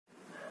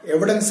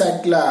Evidence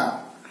ஆக்ட்ல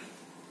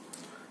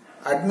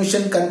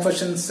admission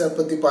confessions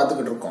பத்தி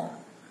பார்த்துக்கிட்டு இருக்கோம்.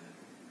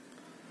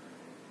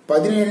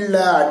 17ல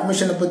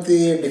அட்மிஷனை பத்தி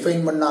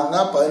டிஃபைன் பண்ணாங்க.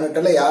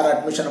 18ல யார்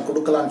அட்மிஷனை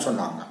கொடுக்கலான்னு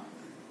சொன்னாங்க.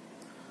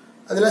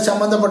 அதுல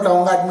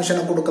சம்பந்தப்பட்டவங்க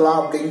அட்மிஷனை கொடுக்கலாம்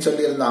அப்படின்னு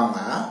சொல்லியிருந்தாங்க.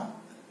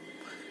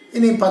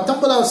 இனி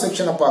 19வது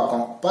செக்ஷனை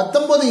பார்க்கும்.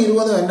 19,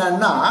 20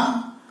 என்னன்னா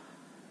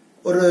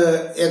ஒரு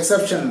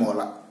எக்ஸப்ஷன்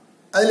மூலம்.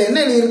 அதுல என்ன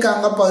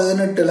எழுதியிருக்காங்க,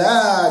 18ல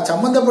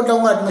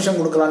சம்பந்தப்பட்டவங்க அட்மிஷன்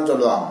கொடுக்கலான்னு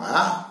சொல்லுவாங்க.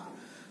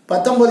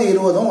 19,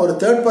 20 ஒரு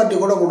தேர்ட் பார்ட்டி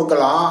கூட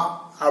கொடுக்கலாம்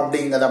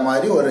அப்படிங்கிற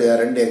மாதிரி ஒரு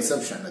 2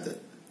 எக்ஸப்ஷன். இது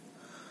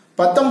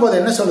 19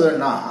 என்ன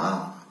சொல்லுதுன்னா,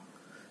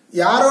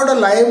 யாரோட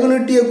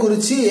லைபிலிட்டியை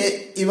குறித்து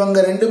இவங்க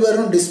 2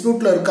 பேரும்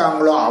டிஸ்பியூட்ல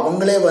இருக்காங்களோ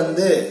அவங்களே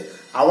வந்து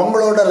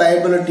அவங்களோட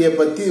லைபிலிட்டியை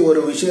பத்தி ஒரு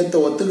விஷயத்தை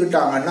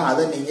ஒத்துக்கிட்டாங்கன்னா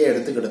அதை நீங்க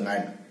எடுத்துக்கிடுங்க.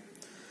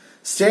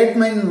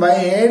 Statement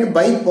made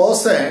by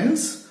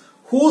persons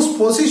whose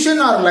position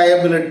or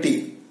liability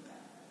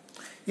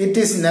it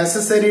is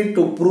necessary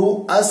to prove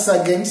us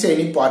against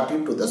any party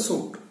to the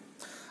suit.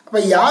 அப்ப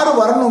யார்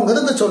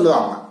வரணுங்கிறத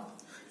சொல்லுவாங்க.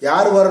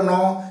 யார்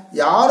வரணும்,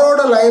 யாரோட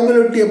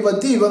லைபிலிட்டியை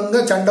பத்தி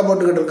இவங்க சண்டை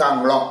போட்டுக்கிட்டு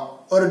இருக்காங்களோ,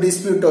 ஒரு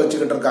டிஸ்பியூட்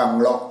வச்சுக்கிட்டு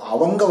இருக்காங்களோ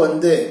அவங்க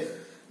வந்து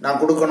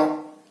நான் கொடுக்கணும்,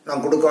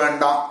 நான் கொடுக்க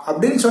வேண்டாம்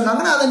அப்படின்னு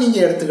சொன்னாங்கன்னா அதை நீங்க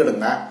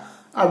எடுத்துக்கிடுங்க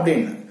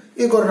அப்படின்னு.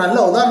 இதுக்கு ஒரு நல்ல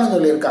உதாரணம்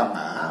சொல்லியிருக்காங்க.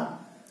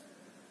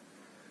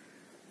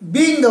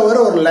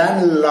 பீங்கவர் ஒரு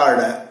லேண்ட்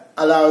லார்டு,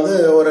 அதாவது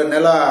ஒரு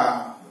நில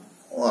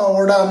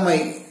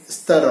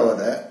உடைமைஸ்தர்,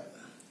 ஒரு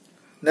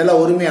நில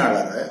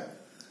உரிமையாளர்.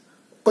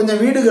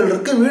 கொஞ்சம் வீடுகள்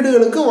இருக்கு,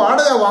 வீடுகளுக்கு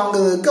வாடகை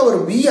வாங்குறதுக்கு அவர்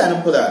பி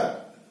அனுப்புறாரு.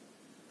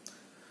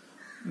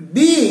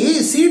 பி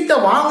சீட்டை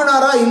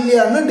வாங்கினாரா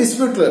இல்லையான்னு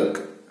டிஸ்பியூட்ல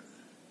இருக்கு.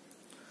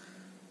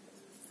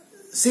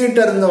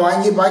 சீட்டை இருந்து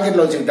வாங்கி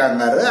பாக்கெட்ல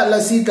வச்சுக்கிட்டாங்காரு, அல்ல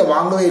சீட்டை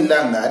வாங்கவே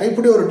இல்லைங்காரு.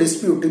 இப்படி ஒரு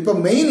டிஸ்பியூட். இப்ப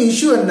மெயின்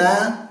இஷ்யூ என்ன,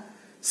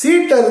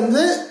 சீட்டை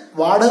இருந்து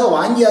வாடகை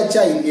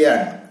வாங்கியாச்சா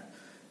இல்லையான்னு.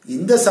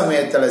 இந்த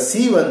சமயத்துல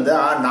சி வந்து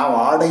நான்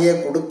வாடகையே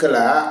கொடுக்கல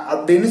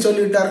அப்படின்னு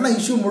சொல்லிட்டாருன்னா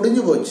இஷ்யூ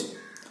முடிஞ்சு போச்சு.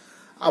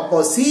 அப்போ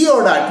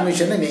சியோட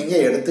அட்மிஷனை நீங்க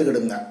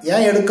எடுத்துக்கிடுங்க.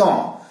 ஏன் எடுக்கும்,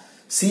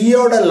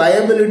 சியோட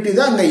லயபிலிட்டி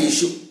தான் அங்க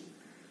issue.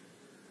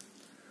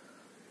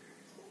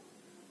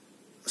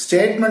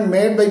 Statement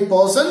made by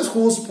persons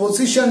whose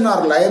position or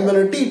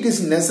liability it is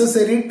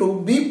necessary to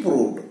be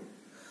proved.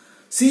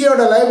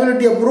 சியோட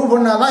லைபிலிட்டியை ப்ரூவ்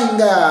பண்ணாதான்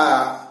இங்க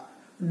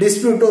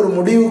டிஸ்பியூட் ஒரு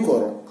முடிவுக்கு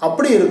வரும்.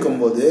 அப்படி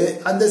இருக்கும்போது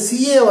அந்த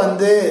சிஏ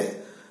வந்து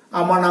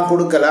ஆமா நான்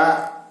கொடுக்கல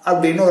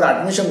அப்படின்னு ஒரு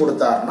அட்மிஷன்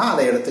கொடுத்தாருன்னா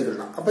அதை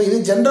எடுத்துக்கலாம். அப்ப இது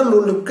ஜெனரல்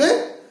ரூலுக்கு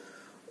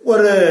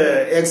ஒரு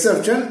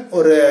எக்ஸப்ஷன்.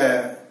 ஒரு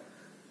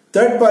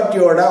தேர்ட்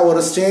பார்ட்டியோட, ஒரு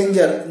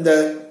ஸ்ட்ரேஞ்சர், இந்த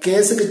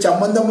கேஸுக்கு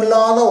சம்பந்தம்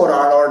இல்லாத ஒரு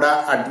ஆளோட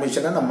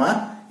அட்மிஷனை நம்ம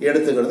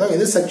எடுத்துக்கிட்டோம்.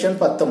 இது செக்ஷன்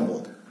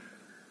 19.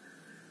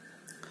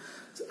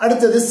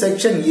 அடுத்தது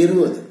section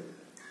 20.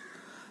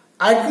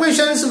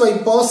 Admissions by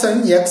person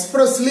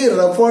expressly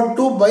referred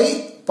to by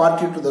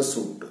party to the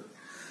suit.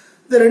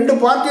 இந்த 2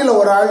 பார்ட்டியில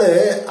ஒரு ஆளு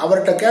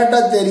அவர்கிட்ட கேட்டா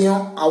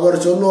தெரியும், அவர்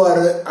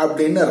சொல்லுவாரு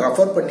அப்படின்னு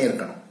ரெஃபர்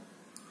பண்ணியிருக்கணும்.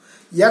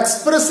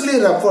 எக்ஸ்பிரஸ்லி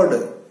ரெஃபர்டு,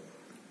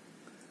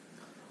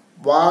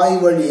 வாய்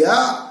வழியா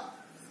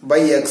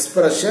பை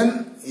எக்ஸ்பிரஷன்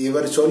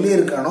இவர் சொல்லி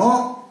இருக்கணும்,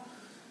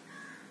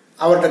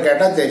 அவர்கிட்ட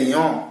கேட்டா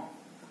தெரியும்.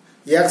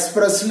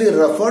 எக்ஸ்பிரஸ்லி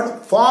ரெஃபர்ட்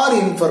ஃபார்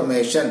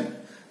இன்ஃபர்மேஷன்,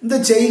 இந்த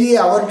செய்தியை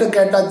அவர்கிட்ட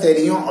கேட்டா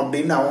தெரியும்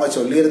அப்படின்னு அவங்க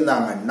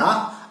சொல்லியிருந்தாங்கன்னா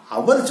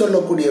அவர்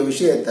சொல்லக்கூடிய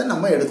விஷயத்தை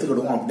நம்ம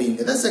எடுத்துக்கிடுவோம்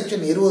அப்படிங்கிற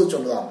செக்ஷன் 20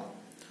 சொல்லுவாங்க.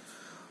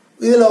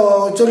 இதுல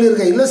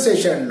சொல்லியிருக்க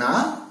இல்லஸ்ட்ரேஷன்னா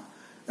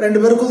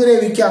 2 பேர் குதிரையை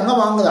விற்காங்க,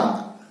 வாங்குறாங்க.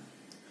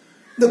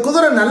 இந்த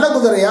குதிரை நல்ல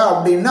குதிரையா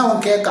அப்படின்னு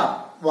அவன் கேட்கான்,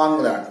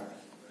 வாங்குறான்.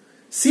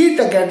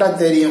 சீட்டை கேட்டா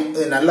தெரியும்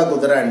இது நல்ல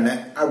குதிரைன்னு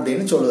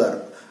அப்படின்னு சொல்லுவாரு.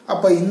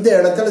 அப்ப இந்த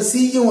இடத்துல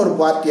சியும் ஒரு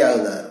பார்ட்டி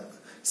ஆகுதாரு.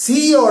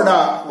 சியோட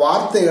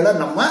வார்த்தைகளை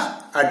நம்ம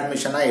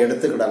அட்மிஷனா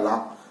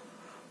எடுத்துக்கிடலாம்.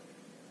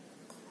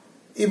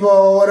 இப்போ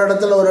ஒரு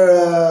இடத்துல ஒரு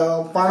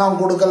பணம்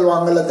கொடுக்கல்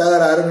வாங்கல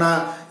தகராறுனா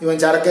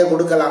இவன் சரக்கே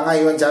கொடுக்கலாங்க,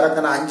 இவன்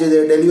சரக்கு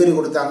 5 டெலிவரி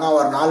கொடுத்தாங்க,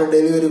 அவர் 4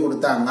 டெலிவரி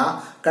கொடுத்தாங்க.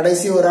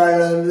 கடைசி ஒரு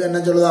ஆள் என்ன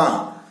சொல்லுதான்,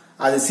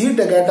 அது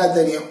சீட்டை கேட்டா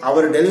தெரியும்,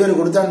 அவர் டெலிவரி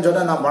கொடுத்தான்னு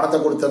சொன்னா நான் பணத்தை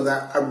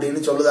கொடுத்துருந்தேன்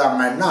அப்படின்னு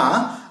சொல்லுதாங்கன்னா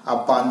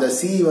அப்ப அந்த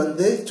சி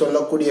வந்து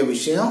சொல்லக்கூடிய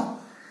விஷயம்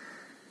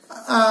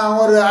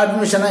ஒரு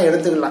அட்மிஷனா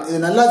எடுத்துக்கலாம். இது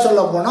நல்லா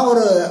சொல்ல போனா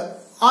ஒரு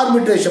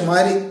ஆர்பிட்ரேஷன்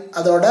மாதிரி.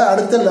 அதோட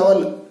அடுத்த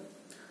லெவல்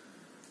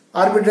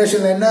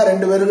ஆர்பிட்ரேஷன் என்ன,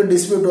 2 பேருக்கு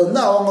டிஸ்பியூட் வந்து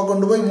அவங்க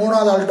கொண்டு போய்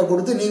 3வது ஆள்கிட்ட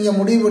கொடுத்து நீங்க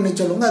முடிவு பண்ணி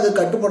சொல்லுங்க, அது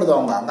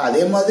கட்டுப்படுத்துவாங்க.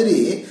 அதே மாதிரி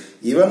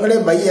இவங்களே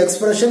பை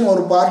எக்ஸ்பிரஷன்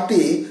ஒரு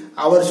பார்ட்டி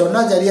அவர்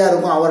சொன்னா சரியா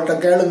இருக்கும், அவர்கிட்ட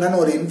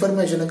கேளுங்கன்னு ஒரு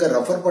இன்ஃபர்மேஷனுக்கு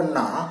ரெஃபர்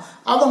பண்ணா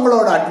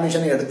அவங்களோட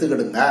அட்மிஷனை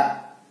எடுத்துக்கிடுங்க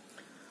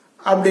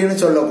அப்படின்னு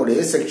சொல்லக்கூடிய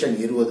செக்ஷன்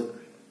 20.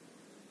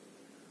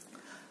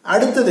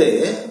 அடுத்தது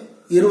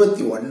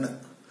 21.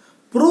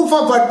 Proof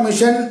of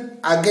admission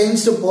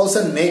against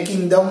person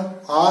making them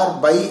R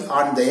by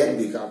on their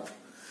behalf.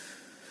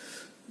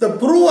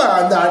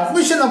 அந்த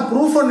அட்மிஷனை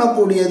ப்ரூவ்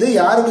பண்ணக்கூடியது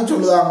யாருக்கு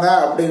சொல்லுவாங்க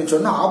அப்படின்னு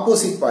சொன்னா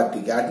ஆப்போசிட்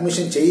பார்ட்டிக்கு,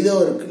 அட்மிஷன்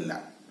செய்தவருக்கு இல்ல.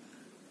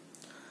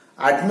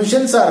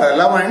 Admissions R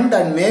relevant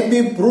and may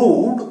be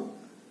proved.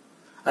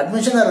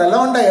 அட்மிஷனை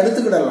ரெலவெண்டா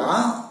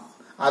எடுத்துக்கிடலாம்,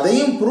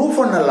 அதையும் ப்ரூவ்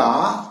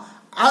பண்ணலாம்.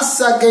 As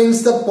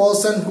against the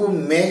person who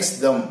makes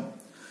them,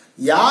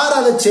 யார்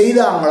அதை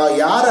செய்தாங்களோ,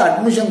 யார்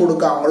அட்மிஷன்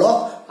கொடுக்காங்களோ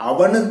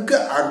அவனுக்கு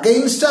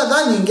அகைன்ஸ்டா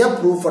தான் நீங்க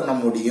ப்ரூவ் பண்ண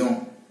முடியும்.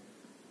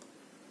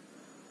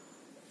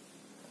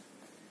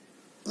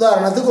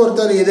 உதாரணத்துக்கு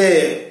ஒருத்தர் இது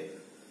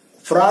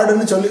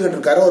ஃப்ராடுன்னு சொல்லிக்கிட்டு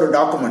இருக்காரு ஒரு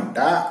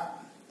டாக்குமெண்ட்டா,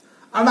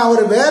 ஆனா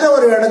அவர் வேற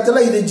ஒரு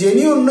இடத்துல இது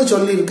ஜெனியூன்னு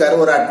சொல்லியிருக்காரு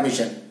ஒரு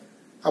அட்மிஷன்.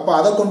 அப்ப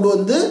அதை கொண்டு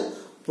வந்து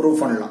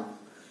ப்ரூவ் பண்ணலாம்.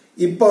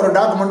 இப்ப ஒரு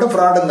டாக்குமெண்ட்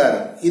ஃப்ராடுங்காரு,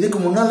 இதுக்கு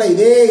முன்னால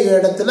இதே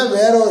இடத்துல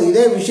வேற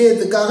இதே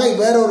விஷயத்துக்காக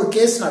வேற ஒரு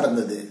கேஸ்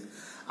நடந்தது.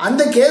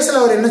 அந்த கேஸ்ல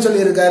அவர் என்ன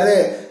சொல்லியிருக்காரு,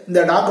 இந்த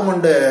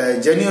டாக்குமெண்ட்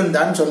ஜெனியூன்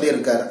தான்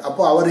சொல்லியிருக்காரு.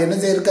 அப்போ அவர் என்ன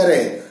செய்யிருக்காரு,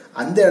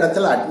 அந்த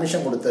இடத்துல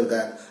அட்மிஷன்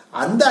கொடுத்திருக்காரு.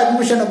 அந்த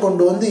அட்மிஷனை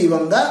கொண்டு வந்து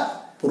இவங்க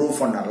ப்ரூவ்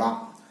பண்ணலாம்.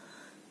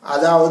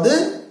 அதாவது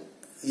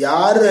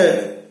யாரு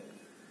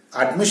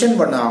அட்மிஷன்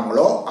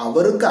பண்ணாங்களோ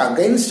அவருக்கு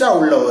அகைன்ஸ்டா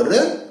உள்ள ஒரு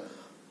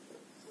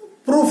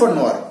ப்ரூவ்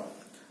பண்ணுவார்.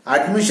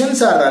 Admissions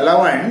are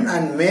relevant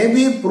and may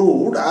be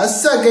proved as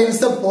against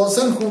the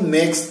person who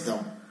makes them.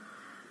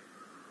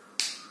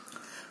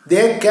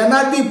 They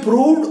cannot be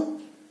proved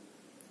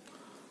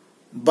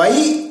by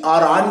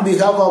or on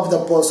behalf of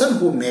the person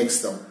who makes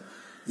them.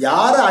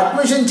 யார்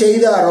admission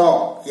செய்தாரோ,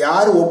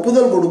 யார்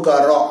ஒப்புதல்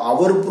கொடுக்காரோ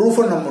அவர் prove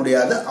பண்ண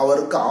முடியாது,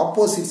 அவருக்கு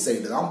opposite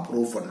side தான்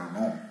prove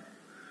பண்ணணும்.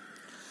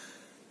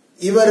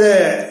 இவர்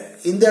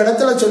இந்த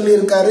இடத்துல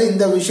சொல்லியிருக்காரு,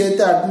 இந்த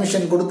விஷயத்தை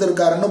அட்மிஷன்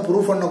கொடுத்திருக்காருன்னு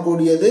ப்ரூவ்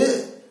பண்ணக்கூடியது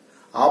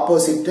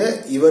ஆப்போசிட்,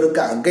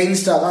 இவருக்கு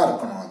அகைன்ஸ்டா தான்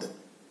இருக்கணும். அது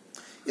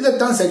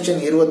இதைத்தான் செக்ஷன்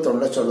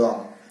 21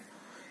 சொல்லுவாங்க.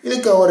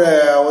 இதுக்கு ஒரு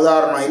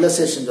உதாரணம்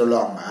இல்லஸ்ட்ரேஷன்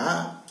சொல்லுவாங்க.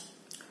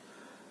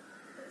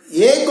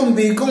 ஏக்கும்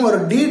பிக்கும் ஒரு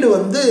டீடு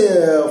வந்து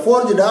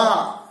ஃபோர்ஜ்டா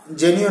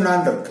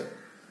ஜெனியூனான் இருக்கு.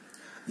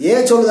 ஏ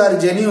சொல்லுதாரு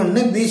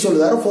ஜெனியூன்னு, பி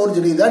சொல்லுதாரு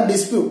ஃபோர்ஜ்டு. இதுதான்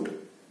டிஸ்பியூட்.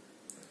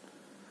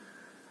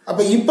 அப்ப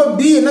இப்ப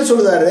பி என்ன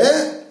சொல்லுதாரு,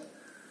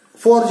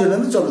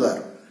 ஃபோர்ஜ்டுன்னு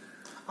சொல்லுதாரு.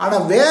 ஆனா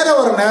வேற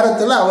ஒரு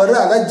நேரத்தில் அவர்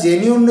அதை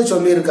ஜெனியூன்னு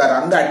சொல்லியிருக்காரு,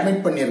 அங்க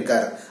அட்மிட்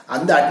பண்ணியிருக்காரு.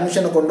 அந்த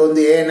அட்மிஷனை கொண்டு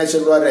வந்து ஏ என்ன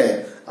சொல்வாரு,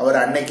 அவர்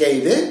அன்னைக்கே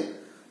இது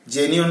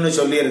ஜெனியூன்னு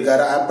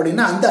சொல்லியிருக்காரு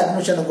அப்படின்னா அந்த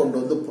அட்மிஷனை கொண்டு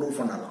வந்து ப்ரூவ்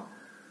பண்ணலாம்.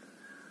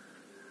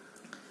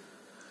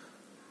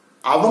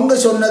 அவங்க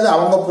சொன்னது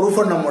அவங்க ப்ரூவ்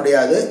பண்ண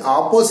முடியாது,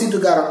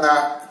 ஆப்போசிட்டுக்காரங்க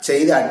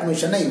செய்த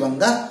அட்மிஷனை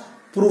இவங்க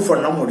ப்ரூவ்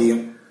பண்ண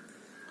முடியும்.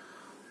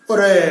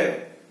 ஒரு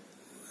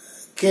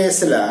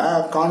கேஸ்ல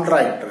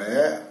contractor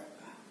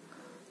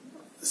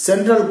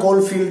central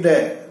coalfield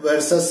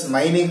versus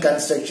mining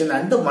construction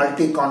and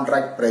multi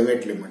contract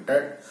private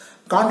limited,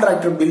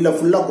 contractor பில்ல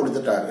ஃபுல்லா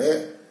கொடுத்துட்டாரு,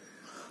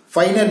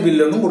 ஃபைனல்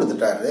பில்லுன்னு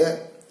கொடுத்துட்டாரு.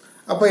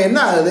 அப்ப என்ன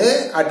ஆகுது,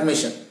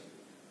 அட்மிஷன்.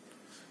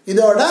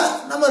 இதோட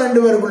நம்ம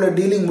 2 பேருக்குள்ள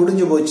டீலிங்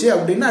முடிஞ்சு போச்சு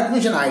அப்படின்னு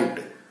அட்மிஷன்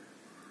ஆயிட்டு.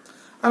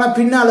 ஆனா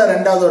பின்னால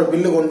ரெண்டாவது ஒரு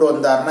பில்லு கொண்டு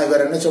வந்தாருன்னா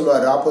இவர் என்ன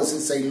சொல்லுவாரு,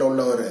 ஆப்போசிட் சைட்ல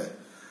உள்ளவர்,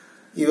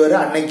 இவர்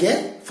அன்னைக்கே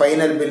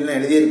ஃபைனல் பில்னு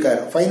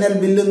எழுதியிருக்காரு. ஃபைனல்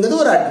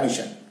பில்லுங்கிறது ஒரு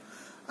அட்மிஷன்.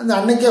 அந்த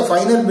அன்னைக்கே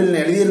ஃபைனல் பில்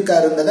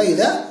எழுதியிருக்காருங்கிறத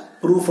இதை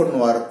ப்ரூவ்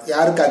பண்ணுவார்.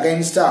 யாருக்கு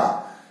அகைன்ஸ்டா,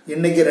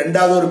 இன்னைக்கு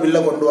ரெண்டாவது ஒரு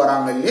பில்லை கொண்டு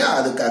வராங்க இல்லையா,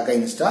 அதுக்கு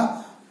அகைன்ஸ்டா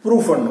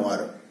ப்ரூவ்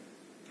பண்ணுவார்.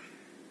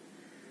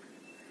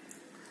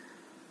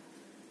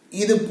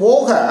 இது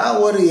போக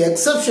ஒரு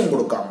எக்ஸப்ஷன்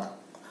கொடுக்காங்க.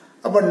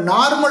 அப்ப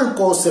நார்மல்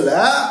கோர்ஸ்ல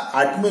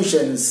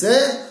அட்மிஷன்ஸ்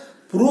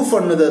ப்ரூவ்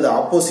பண்ணுது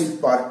ஆப்போசிட்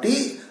பார்ட்டி,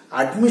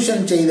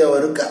 அட்மிஷன்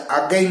செய்தவருக்கு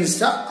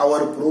அகைன்ஸ்டா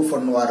அவர் ப்ரூவ்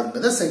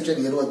பண்ணுவாருங்கிறத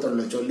செக்ஷன்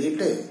 21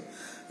 சொல்லிட்டு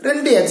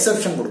 2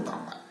 எக்ஸப்ஷன்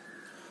கொடுத்தாங்க.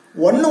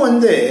 ஒன்னு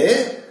வந்து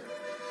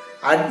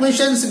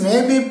admissions may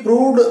be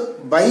proved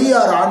by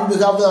R on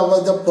behalf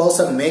of the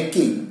person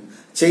making,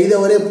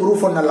 செய்தவரே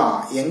prove பண்ணலாம்.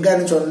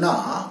 எங்கன்னு சொன்னா,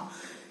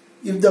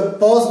 if the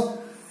person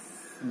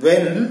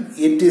when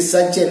it is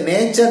such a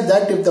nature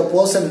that if the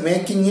person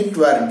making it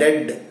were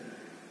dead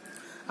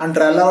and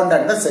relevant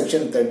under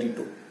section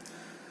 32.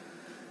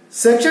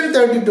 section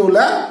 32ல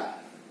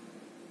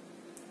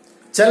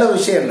சில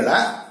விஷயங்களை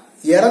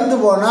இறந்து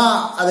போனா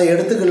அதை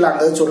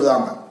எடுத்துக்கலாங்க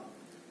சொல்லுவாங்க.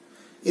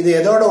 இது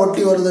எதோட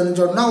ஒட்டி வருதுன்னு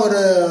சொன்னா,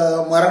 ஒரு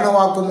மரண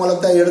வாக்கு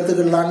மூலத்தை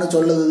எடுத்துக்கலான்னு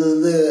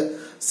சொல்லுது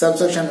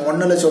சப்செக்ஷன்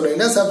 1ல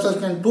சொல்லல,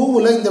 சப்செக்ஷன்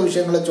 2ல இந்த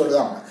விஷயங்களை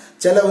சொல்லுவாங்க.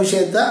 சில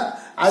விஷயத்த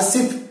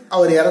அசிப்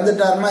அவர்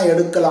இறந்துட்டாருன்னா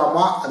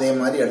எடுக்கலாமா, அதே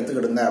மாதிரி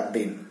எடுத்துக்கிடுங்க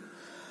அப்படின்னு.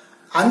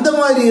 அந்த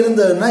மாதிரி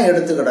இருந்ததுன்னா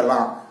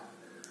எடுத்துக்கிடலாம்.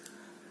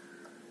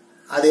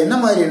 அது என்ன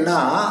மாதிரின்னா,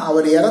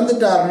 அவர்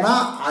இறந்துட்டாருன்னா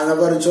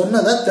அவர்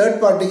சொன்னதை தேர்ட்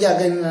பார்ட்டிக்கு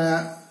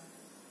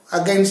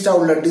அகைன்ஸ்டா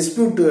உள்ள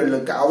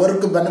டிஸ்பியூட்டுகளுக்கு,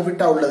 அவருக்கு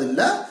பெனிஃபிட்டா உள்ளது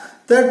இல்ல,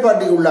 தேர்ட்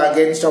பார்ட்டிக்கு உள்ள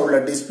அகைன்ஸ்டா உள்ள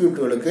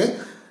டிஸ்பியூட்டுகளுக்கு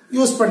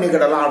யூஸ்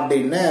பண்ணிக்கிடலாம்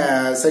அப்படின்னு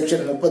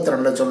செக்ஷன்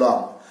 32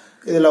 சொல்லுவாங்க.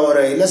 இதுல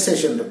ஒரு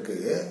இல்லஸ்ட்ரேஷன் இருக்கு.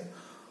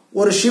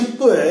 ஒரு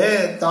ஷிப்பு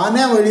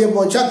தானே வெளியே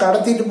போச்சா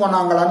கடத்திட்டு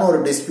போனாங்களான்னு ஒரு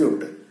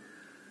டிஸ்பியூட்.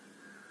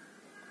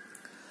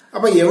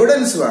 அப்ப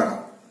எவிடன்ஸ்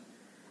வேணும்.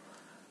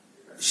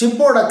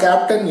 ஷிப்போட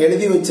கேப்டன்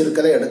எழுதி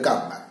வச்சிருக்கிறத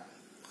எடுக்காம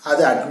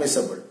அது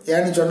அட்மிசபிள்.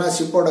 ஏன்னு சொன்னா,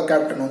 ஷிப்போட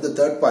கேப்டன் வந்து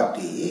தேர்ட்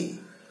பார்ட்டி.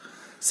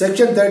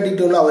 செக்ஷன்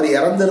 32ல அவர்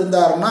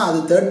இறந்திருந்தாருன்னா அது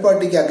தேர்ட்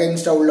பார்ட்டிக்கு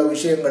அகைன்ஸ்டா உள்ள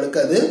விஷயங்களுக்கு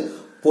அது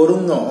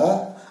பொருந்தும்.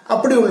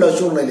 அப்படி உள்ள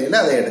சூழ்நிலையில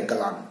அதை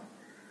எடுக்கலாம்.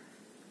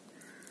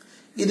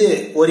 இது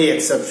ஒரு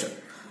எக்ஸப்ஷன்.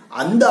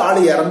 அந்த ஆள்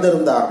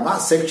இறந்திருந்தாருன்னா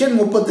செக்ஷன்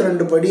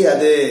 32 படி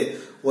அது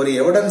ஒரு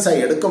எவிடன்ஸா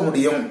எடுக்க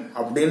முடியும்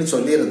அப்படின்னு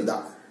சொல்லியிருந்தா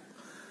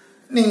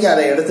நீங்க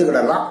அதை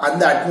எடுத்துக்கிடலாம்.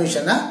 அந்த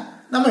அட்மிஷனை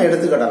நம்ம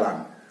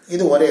எடுத்துக்கிடலாம்.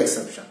 இது ஒரு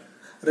எக்ஸெப்ஷன்.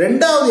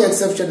 ரெண்டாவது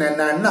எக்ஸெப்ஷன்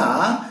என்னன்னா,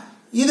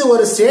 இது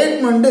ஒரு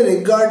statement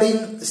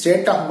regarding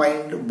state of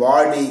mind,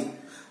 பாடி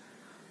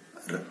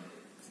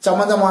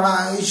சம்பந்தமான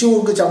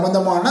இஷ்யூவுக்கு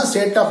சம்பந்தமான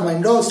ஸ்டேட் ஆஃப்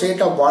மைண்டோ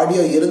ஸ்டேட் ஆஃப்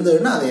பாடியோ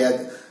இருந்ததுன்னா அதை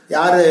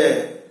யாரு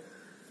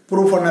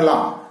ப்ரூவ்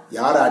பண்ணலாம்?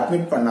 யார்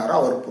அட்மிட் பண்ணாரோ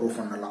அவர் ப்ரூவ்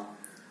பண்ணலாம்.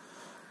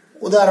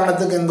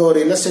 உதாரணத்துக்கு இங்க ஒரு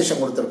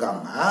இல்லஸ்ட்ரேஷன்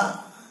கொடுத்திருக்காங்க.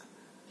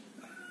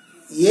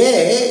 A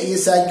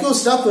is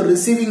accused of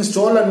receiving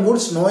stolen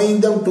goods knowing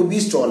them to be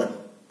stolen.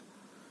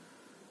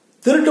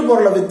 திருட்டு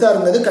பொருளை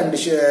வித்தாருங்கிறது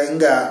கண்டிஷன்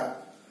இங்க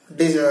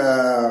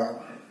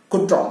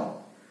குற்றம்.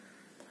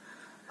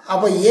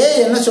 அப்ப A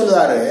என்ன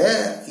சொல்றாரு?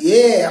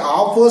 A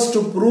offers to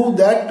prove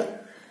that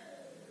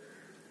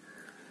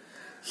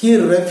he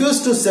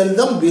refused to sell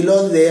them below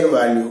their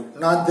value.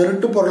 நான்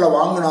திருட்டு பொருளை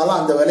வாங்கினாலும்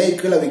அந்த விலைக்கு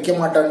கீழே விற்க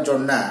மாட்டான்னு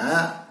சொன்னேன்.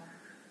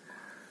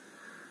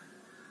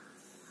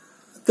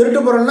 திருட்டு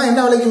பொருள்னா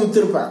என்ன விலைக்கு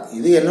வித்திருப்பேன்?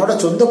 இது என்னோட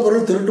சொந்த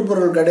பொருள், திருட்டு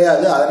பொருள்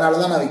கிடையாது,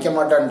 அதனாலதான் நான் விற்க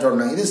மாட்டேன்னு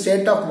சொன்னேன். இது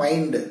ஸ்டேட் ஆஃப்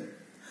மைண்ட்.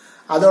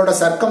 அதோட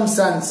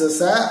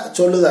சர்க்கம்ஸ்டான்சஸ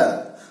சொல்லுதார்.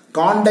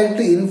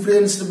 Contact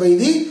influenced by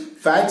the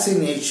facts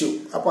in issue.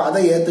 அப்போ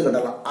அதை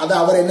ஏத்துக்கிடலாம். அதை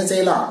அவர் என்ன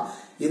செய்யலாம்?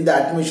 இந்த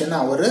அட்மிஷனை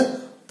அவர்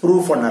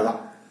ப்ரூவ் பண்ணலாம்.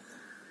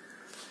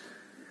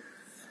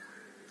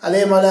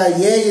 அதே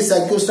மாதிரி A is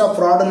accused of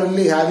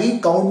fraudulently having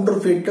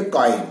counterfeit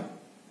coin.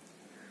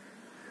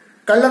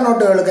 கள்ள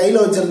நோட்டுகள்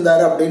கையில்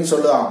வச்சிருந்தாரு அப்படின்னு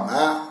சொல்லுவாங்க.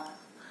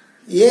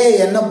 A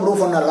என்ன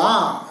ப்ரூவ்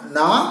பண்ணலாம்?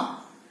 நான்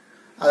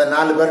அதை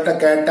 4 பேர்கிட்ட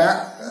கேட்டேன்,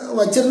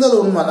 வச்சிருந்தது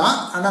உண்மைதான்,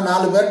 ஆனால்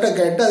 4 பேர்கிட்ட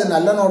கேட்டு அது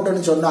நல்ல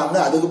நோட்டுன்னு சொன்னாங்க,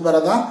 அதுக்கு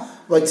பிறகுதான்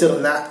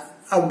வச்சிருந்தேன்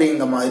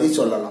அப்படிங்கிற மாதிரி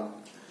சொல்லலாம்.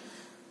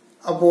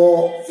 அப்போ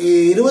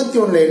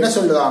 21 என்ன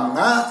சொல்லுவாங்க?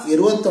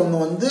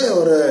 21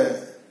 ஒரு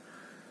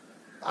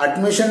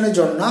அட்மிஷன்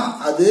சொன்னா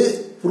அது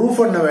ப்ரூவ்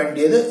பண்ண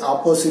வேண்டியது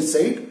ஆப்போசிட்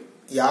சைடு,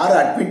 யார்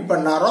அட்மிட்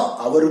பண்ணாரோ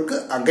அவருக்கு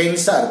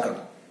அகைன்ஸ்டா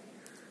இருக்கணும்.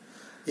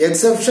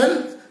 எக்ஸெப்ஷன்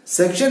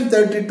செக்ஷன்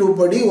 32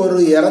 படி ஒரு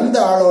இறந்த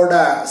ஆளோட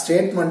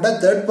ஸ்டேட்மெண்ட்டை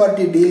தேர்ட்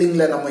பார்ட்டி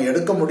டீலிங்ல நம்ம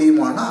எடுக்க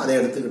முடியுமானா அதை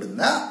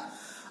எடுத்துக்கிடுங்க.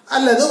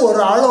 அல்லது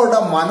ஒரு ஆளோட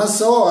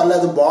மனசோ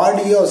அல்லது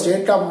பாடியோ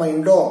ஸ்டேட் ஆஃப்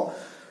மைண்டோ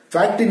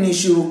ஃபேக்ட் இன்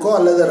இஷ்யூவுக்கோ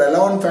அல்லது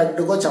ரெலவன்ட்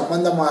ஃபேக்டுக்கோ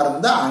சம்பந்தமா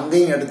இருந்தா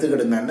அங்கேயும்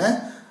எடுத்துக்கிடுங்கன்னு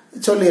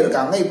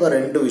சொல்லியிருக்காங்க. இப்ப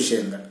 2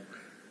 விஷயங்கள்.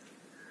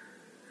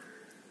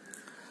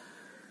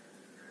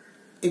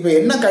 இப்ப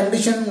என்ன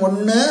condition?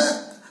 1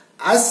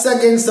 as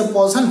against the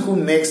person who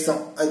makes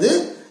them. அது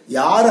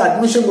யார்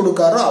அட்மிஷன்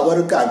கொடுக்காரோ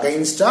அவருக்கு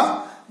அகைன்ஸ்டா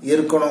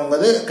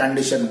இருக்கணுங்கிறது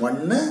கண்டிஷன்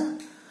 1.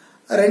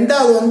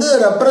 ரெண்டாவது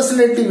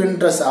ரெப்ரசன்டேட்டிவ்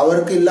இன்ட்ரெஸ்ட்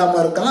அவருக்கு இல்லாம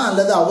இருக்கலாம்,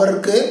 அல்லது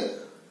அவருக்கு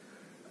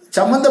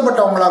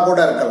சம்பந்தப்பட்டவங்களா கூட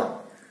இருக்கலாம்.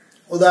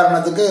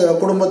 உதாரணத்துக்கு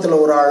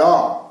குடும்பத்தில் ஒரு ஆளோ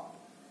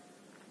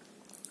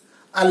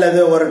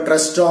அல்லது ஒரு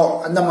ட்ரஸ்டோ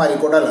அந்த மாதிரி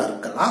கூட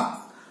இருக்கலாம்.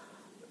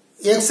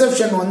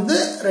 எக்ஸெப்ஷன்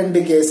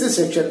 2 கேஸ்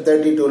செக்ஷன்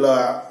 32ல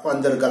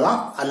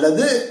வந்திருக்கலாம்,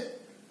 அல்லது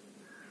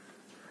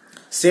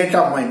ஸ்டேட்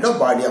ஆஃப் மைண்டோ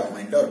பாடி ஆஃப்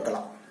மைண்டோ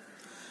இருக்கலாம்.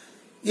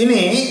 இனி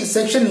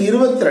section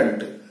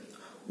 22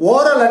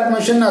 oral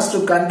admission as to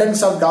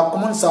contents of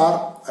documents are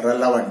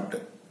relevant.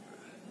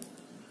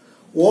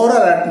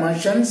 Oral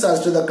admissions as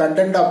to the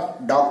content of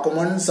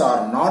documents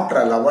are not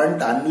relevant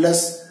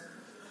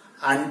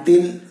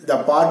until the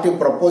party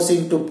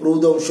proposing to prove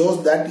them shows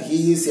that he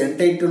is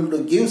entitled to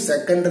give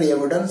secondary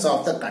evidence of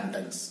the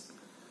contents.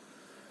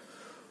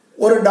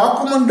 ஒரு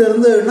document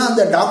இருந்ததுன்னா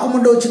அந்த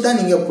document வச்சு தான்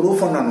நீங்க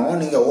prove பண்ணணும்.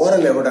 நீங்க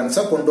oral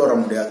எவிடன்ஸை கொண்டு வர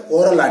முடியாது,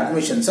 ஓரல்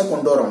அட்மிஷன்ஸை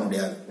கொண்டு வர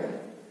முடியாது.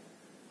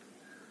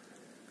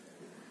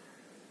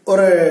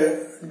 ஒரு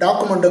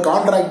டாக்குமெண்ட்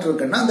கான்ட்ராக்ட்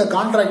இருக்குன்னா அந்த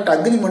கான்ட்ராக்ட்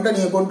அக்ரிமெண்ட்டை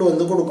நீங்க கொண்டு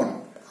வந்து கொடுக்கணும்.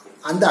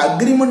 அந்த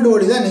அக்ரிமெண்ட்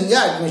வழி தான் நீங்க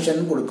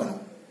அட்மிஷன் கொடுக்கணும்.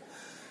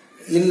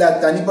 இல்ல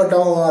தனிப்பட்ட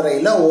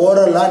வரையில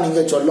ஓரலா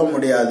நீங்க சொல்ல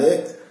முடியாது.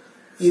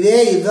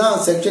 இதுதான்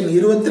செக்ஷன்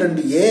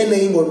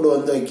 22A கொண்டு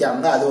வந்து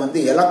வைக்காங்க.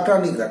 அது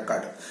எலக்ட்ரானிக்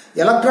ரெக்கார்டு.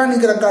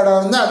 எலக்ட்ரானிக் ரெக்கார்டா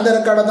அந்த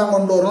ரெக்கார்டை தான்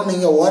கொண்டு வரணும்.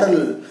 நீங்க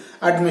ஓரல்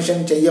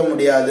அட்மிஷன் செய்ய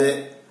முடியாது.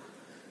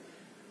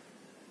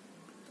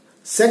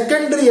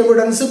 செகண்டரி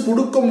எவிடன்ஸ்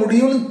கொடுக்க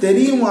முடியும்னு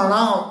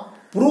தெரியுமானா,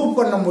 ப்ரூவ்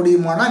பண்ண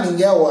முடியுமானா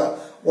நீங்க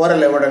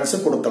ஓரல் எவிடன்ஸ்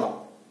கொடுக்கலாம்.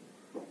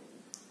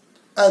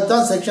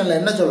 அதுதான் செக்ஷன்ல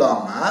என்ன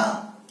சொல்லுவாங்க?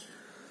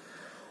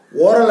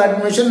 Oral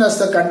admission as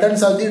the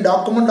contents of the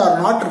document are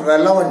not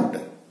relevant.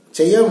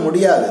 செய்ய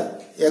முடியாது.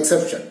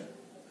 Exception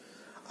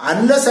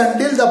unless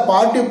until the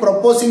party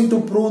proposing to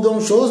prove them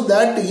shows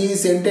that he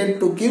is entitled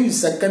to give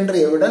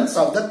secondary evidence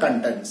of the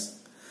contents.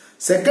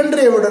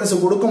 Secondary evidence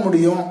கொடுக்க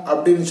முடியும்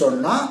அப்படின்னு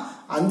சொன்னா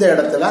அந்த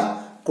இடத்துல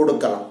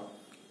கொடுக்கலாம்.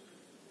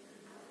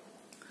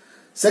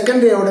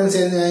 Secondary evidence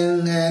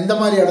எந்த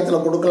மாதிரி இடத்துல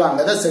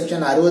கொடுக்கலாங்க?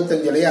 செக்ஷன்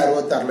 65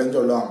 66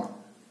 சொல்லுவாங்க.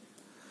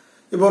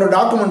 இப்போ ஒரு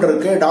டாக்குமெண்ட்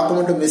இருக்கு,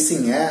 டாக்குமெண்ட்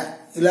மிஸ்ஸிங்க,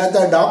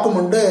 இல்லாத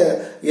டாக்குமெண்ட்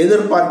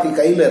எதிர்பார்ட்டி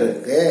கையில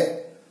இருக்கு,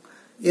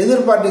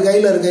 எதிர்பார்ட்டி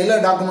கையில இருக்கையில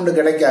டாக்குமெண்ட்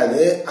கிடைக்காது.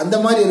 அந்த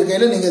மாதிரி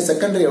இருக்கையில நீங்க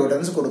செகண்டரி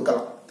எவிடன்ஸ்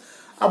கொடுக்கலாம்.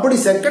 அப்படி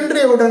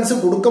செகண்டரி எவிடன்ஸ்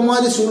கொடுக்க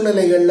மாதிரி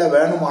சூழ்நிலைகள்ல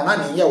வேணுமானா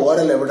நீங்க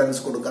ஓரல்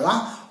எவிடன்ஸ் கொடுக்கலாம்.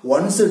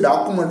 ஒன்ஸ்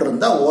டாக்குமெண்ட்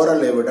இருந்தா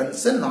ஓரல்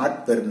எவிடன்ஸ் நாட்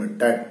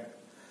பெர்மிட்டட்.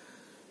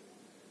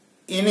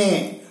 இனி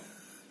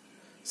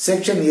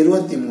section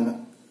 23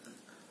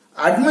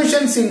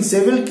 admissions in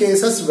civil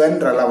cases when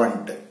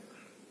relevant.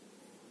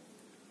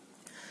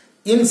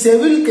 In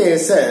civil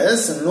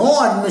cases, no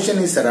admission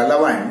is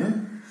relevant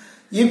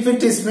if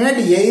it is made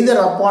either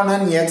upon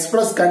an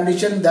express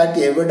condition that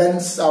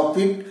evidence of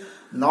it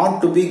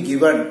not to be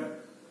given,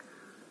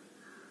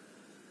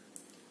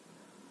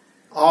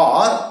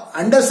 or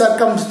under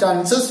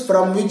circumstances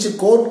from which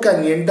court can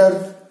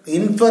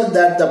infer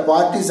that the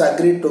parties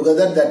agreed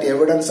together that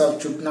evidence of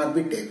should not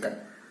be taken.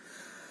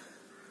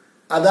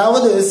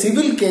 அதாவது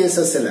civil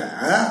கேசஸ்ல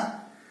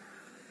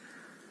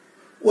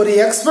ஒரு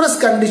express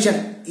condition,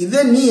 இதை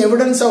நீ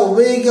எவிடன்ஸா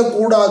உபயோகிக்க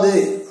கூடாது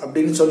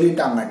அப்படின்னு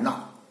சொல்லிட்டாங்கன்னா,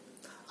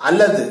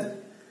 அல்லது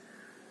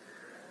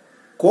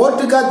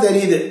கோர்ட்டுக்கா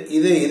தெரியுது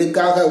இது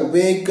இதுக்காக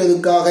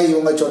உபயோகிக்கிறதுக்காக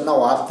இவங்க சொன்ன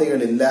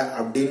வார்த்தைகள் இல்லை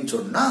அப்படின்னு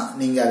சொன்னா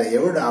நீங்க அதை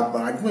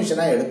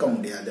அட்மிஷனா எடுக்க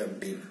முடியாது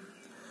அப்படின்னு.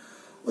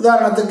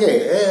 உதாரணத்துக்கு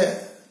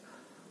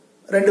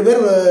 2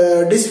 பேர்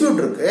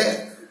டிஸ்பியூட் இருக்கு,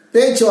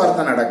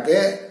 பேச்சுவார்த்தை நடக்கு.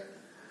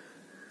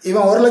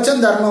 இவன் 1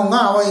 லட்சம் தரணுங்க,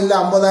 அவன் இல்ல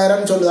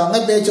 50,000 சொல்லுவாங்க.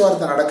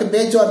 பேச்சுவார்த்தை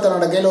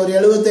நடக்கையில் ஒரு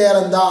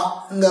 70,000 தான்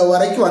இங்க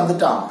வரைக்கும்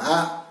வந்துட்டாங்க.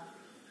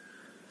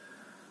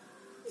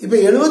 இப்ப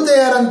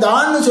 70,000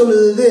 தான்னு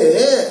சொல்லுது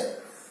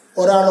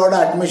ஒரு ஆளோட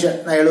அட்மிஷன்,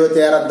 நான்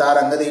 70,000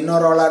 தாரங்குது.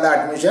 இன்னொரு ஆளோட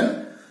அட்மிஷன்,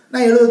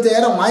 நான்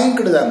 70,000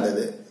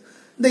 வாங்கிக்கிட்டுதாங்குது.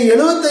 இந்த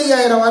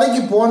 75,000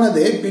 வரைக்கும்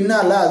போனது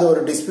பின்னால அது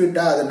ஒரு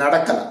டிஸ்பியூட்டா அது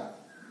நடக்கல.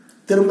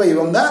 திரும்ப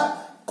இவங்க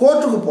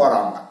கோர்ட்டுக்கு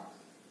போறாங்க.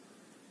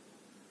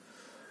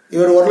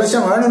 இவர் 1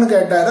 லட்சம் வேணும்னு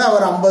கேட்டாரு,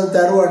 அவர் 50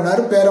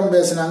 தருவாரு, பேரம்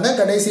பேசினாங்க.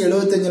 கடைசி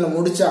 75ல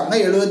முடிச்சாங்க.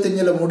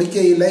 75ல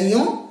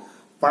முடிக்கையிலையும்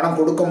பணம்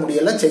கொடுக்க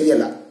முடியல,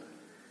 செய்யல.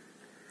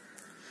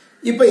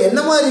 இப்ப என்ன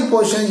மாதிரி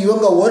போர்ஷன்,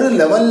 இவங்க ஒரு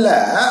லெவல்ல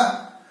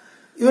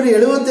இவர்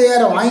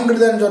 70,000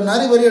 வாங்கிக்கிட்டுதான்னு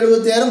சொன்னார், இவர்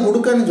 70,000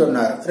 கொடுக்கன்னு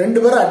சொன்னார்.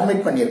 2 பேரும்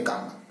அட்மிட்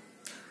பண்ணியிருக்காங்க.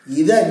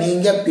 இதை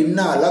நீங்க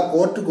பின்னால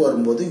கோர்ட்டுக்கு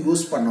வரும்போது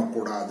யூஸ்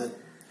பண்ணக்கூடாது.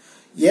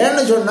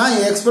 ஏன்னு சொன்னா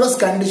எக்ஸ்பிரஸ்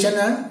கண்டிஷன்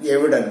அண்ட்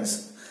எவிடன்ஸ்.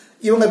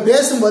 இவங்க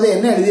பேசும்போது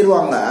என்ன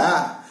எழுதிடுவாங்க,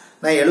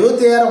 நான்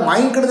 70,000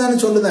 வாங்கிக்கிட்டுதான்னு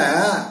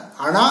சொல்லுதேன்,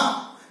 ஆனா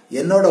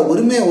என்னோட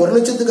உரிமையை 1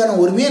 லட்சத்துக்கான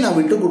உரிமையை நான்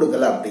விட்டு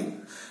கொடுக்கல அப்படின்னு,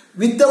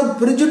 without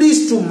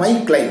prejudice to my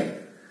claim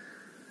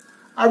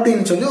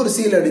அப்படின்னு சொல்லி ஒரு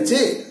சீல் அடிச்சு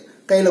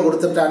கையில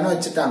கொடுத்துட்டான்னு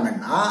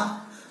வச்சுட்டாங்கன்னா,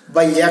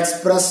 பை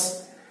எக்ஸ்பிரஸ்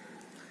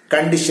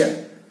கண்டிஷன்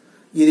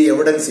இது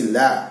எவிடன்ஸ் இல்ல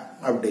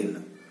அப்படின்னு.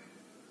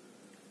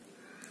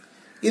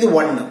 இது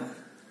 1.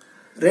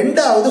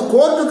 2வது,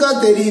 கோர்ட்டுக்கா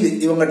தெரியுது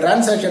இவங்க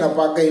டிரான்சாக்சனை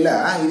பார்க்கையில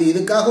இது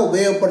இதுக்காக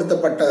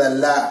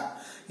உபயோகப்படுத்தப்பட்டதல்ல,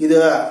 இது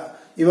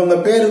இவங்க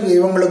பேருக்கு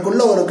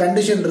இவங்களுக்குள்ள ஒரு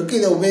கண்டிஷன் இருக்கு,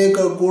 இதை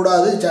உபயோகிக்க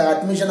கூடாது,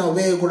 அட்மிஷனை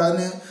உபயோகிக்க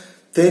கூடாதுன்னு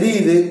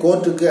தெரியுது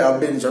கோர்ட்டுக்கு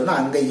அப்படின்னு சொன்னா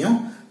அங்கேயும்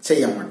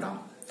செய்ய மாட்டான்.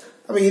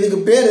 அப்ப இதுக்கு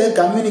பேரு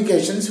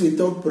கம்யூனிகேஷன்ஸ்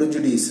வித்தவுட்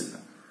ப்ரிஜுடிஸ்.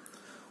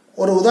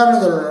 ஒரு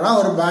உதாரணம் சொல்லணும்னா,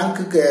 ஒரு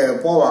பேங்க்குக்கு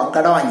போவாங்க,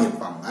 கடன்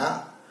வாங்கியிருப்பாங்க.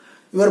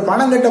 இவர்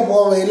பணம் கட்ட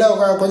போவையில்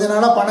கொஞ்ச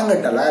நாளா பணம்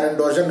கட்டலை,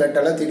 2 வருஷம்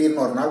கட்டலை.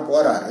 திடீர்னு ஒரு நாள்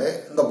போறாரு.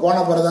 இங்க போன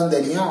பிறகுதான்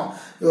தெரியும்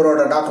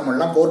இவரோட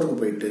டாக்குமெண்ட்லாம் கோர்ட்டுக்கு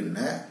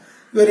போயிட்டுன்னு.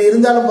 இவர்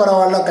இருந்தாலும்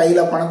பரவாயில்ல, கையில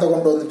பணத்தை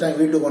கொண்டு வந்துட்டேன்,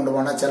 வீட்டுக்கு கொண்டு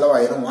போனா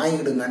செலவாயிரும்,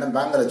 வாங்கிடுங்கன்னு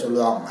பேங்க்ல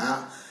சொல்லுவாங்க.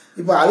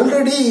 இப்ப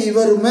ஆல்ரெடி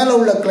இவர் மேல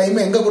உள்ள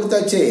கிளைம் எங்க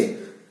கொடுத்தாச்சு,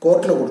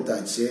 கோர்ட்ல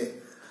கொடுத்தாச்சு.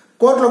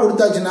 கோர்ட்ல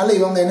கொடுத்தாச்சுனால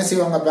இவங்க என்ன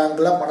செய்வாங்க,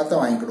 பேங்க்ல பணத்தை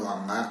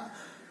வாங்கிக்கிடுவாங்க.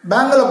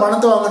 பேங்க்ல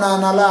பணத்தை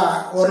வாங்கினால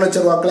 1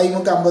 லட்சம் ரூபாய்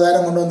கிளைமுக்கு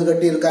 50,000 கொண்டு வந்து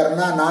கட்டி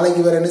இருக்காருன்னா,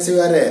 நாளைக்கு இவர் என்ன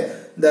செய்வாரு,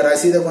 இந்த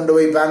ரசீதை கொண்டு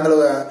போய் பேங்க்ல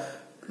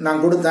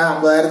நான் கொடுத்தேன்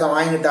 50,000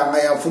 வாங்கிட்டாங்க,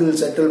 என் ஃபுல்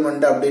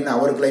செட்டில்மெண்ட் அப்படின்னு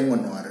அவர் கிளைம்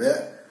பண்ணுவாரு.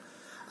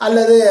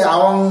 அல்லது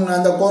அவங்க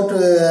அந்த கோர்ட்டு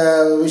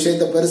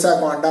விஷயத்தை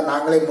பெருசாக்க வேண்டாம்,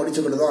 நாங்களே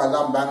முடிச்சுக்கிட்டோம்,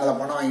 அதான் பேங்க்ல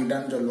பணம்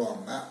வாங்கிட்டான்னு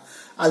சொல்லுவாங்க.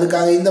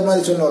 அதுக்காக இந்த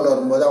மாதிரி சூழ்நிலை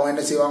வரும்போது அவங்க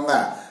என்ன செய்வாங்க,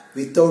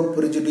 without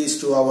prejudice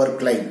to our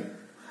claim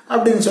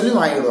அப்படின்னு சொல்லி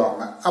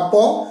வாங்கிடுவாங்க.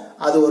 அப்போ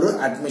அது ஒரு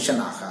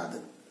அட்மிஷன் ஆகாது.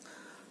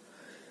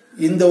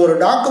 இந்த ஒரு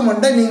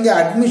டாக்குமெண்ட்டை நீங்க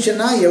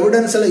அட்மிஷனா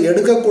எவிடன்ஸ்ல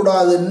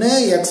எடுக்கக்கூடாதுன்னு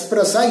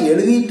எக்ஸ்பிரஸா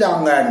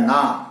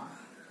எழுதிட்டாங்கன்னா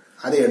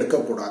அதை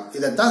எடுக்கக்கூடாது.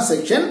 இதைத்தான்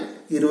செக்ஷன்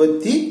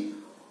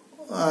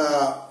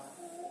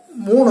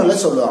 23ல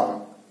சொல்லுவாங்க.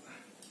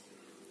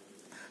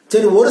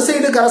 சரி, ஒரு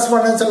சைடு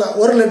கரஸ்பாண்டன்ஸ்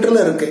ஒரு லெட்டர்ல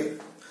இருக்கு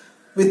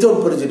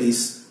வித்தவுட்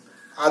ப்ரிஜுடிஸ்,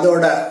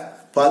 அதோட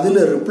பதில்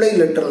ரிப்ளை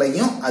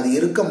லெட்டர்லையும் அது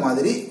இருக்க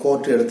மாதிரி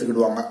கோர்ட்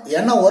எடுத்துக்கிடுவாங்க.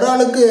 ஏன்னா ஒரு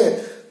ஆளுக்கு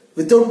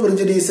வித்தவுட்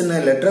ப்ரிஜுடிஸ்ன்னு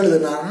லெட்டர்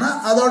எழுதுனாங்கன்னா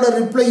அதோட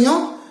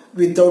ரிப்ளையும்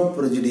வித்தவுட்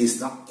ப்ரிஜுடிஸ்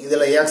தான்.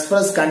 இதுல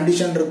எக்ஸ்பிரஸ்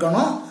கண்டிஷன்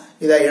இருக்கணும்,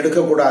 இதை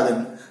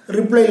எடுக்கக்கூடாதுன்னு.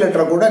 ரிப்ளை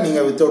லெட்டரை கூட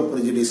நீங்க வித்தவுட்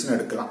ப்ரிஜுடிஸ்ன்னு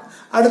எடுக்கலாம்.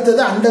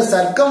 அடுத்தது, under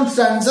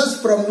circumstances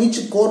from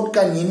which court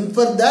can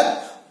infer that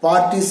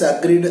parties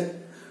agreed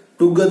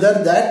together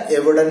that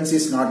evidence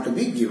is not to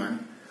be given.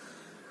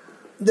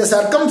 இந்த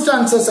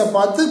சர்க்கம்ஸ்டான்சஸை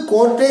பார்த்து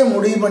கோர்ட்டே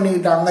முடிவு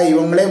பண்ணிக்கிட்டாங்க,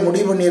 இவங்களே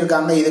முடிவு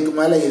பண்ணியிருக்காங்க, இதுக்கு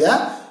மேல இதை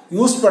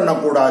யூஸ்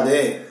பண்ணக்கூடாது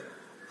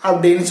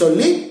அப்படின்னு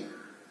சொல்லி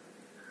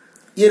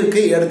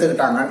இருக்கு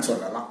எடுத்துக்கிட்டாங்கன்னு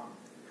சொல்லலாம்.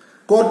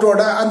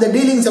 கோர்ட்டோட அந்த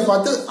டீலிங்ஸை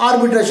பார்த்து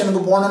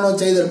ஆர்பிட்ரேஷனுக்கு போனோன்னு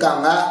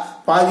செய்திருக்காங்க,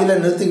 பாதியில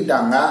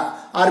நிறுத்திக்கிட்டாங்க,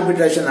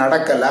 ஆர்பிட்ரேஷன்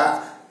நடக்கல,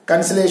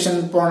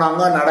 கன்சலேஷன்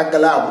போனாங்க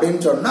நடக்கல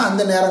அப்படின்னு சொன்னா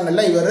அந்த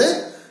நேரங்கள்ல இவர்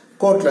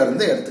கோர்ட்ல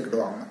இருந்து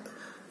எடுத்துக்கிடுவாங்க.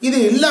 இது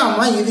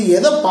இல்லாம இது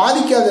எதை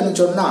பாதிக்காதுன்னு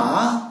சொன்னா,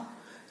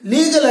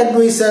 legal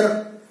advisor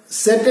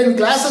certain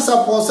classes of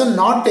person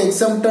not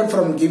exempted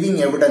from giving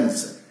evidence.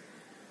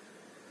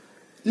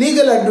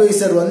 Legal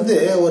advisor வந்து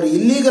ஒரு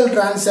இல்லீகல்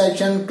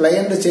டிரான்சாக்ஷன்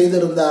கிளையண்ட்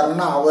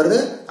செய்திருந்தாருன்னா அவரு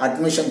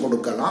அட்மிஷன்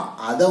கொடுக்கலாம்.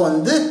 அதை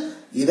வந்து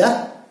இதை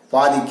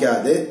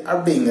பாதிக்காது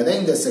அப்படிங்கிறத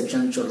இந்த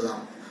செக்ஷன்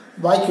சொல்லலாம்.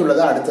 பாக்கி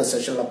உள்ளதை அடுத்த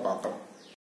செஷன்ல பார்க்கலாம்.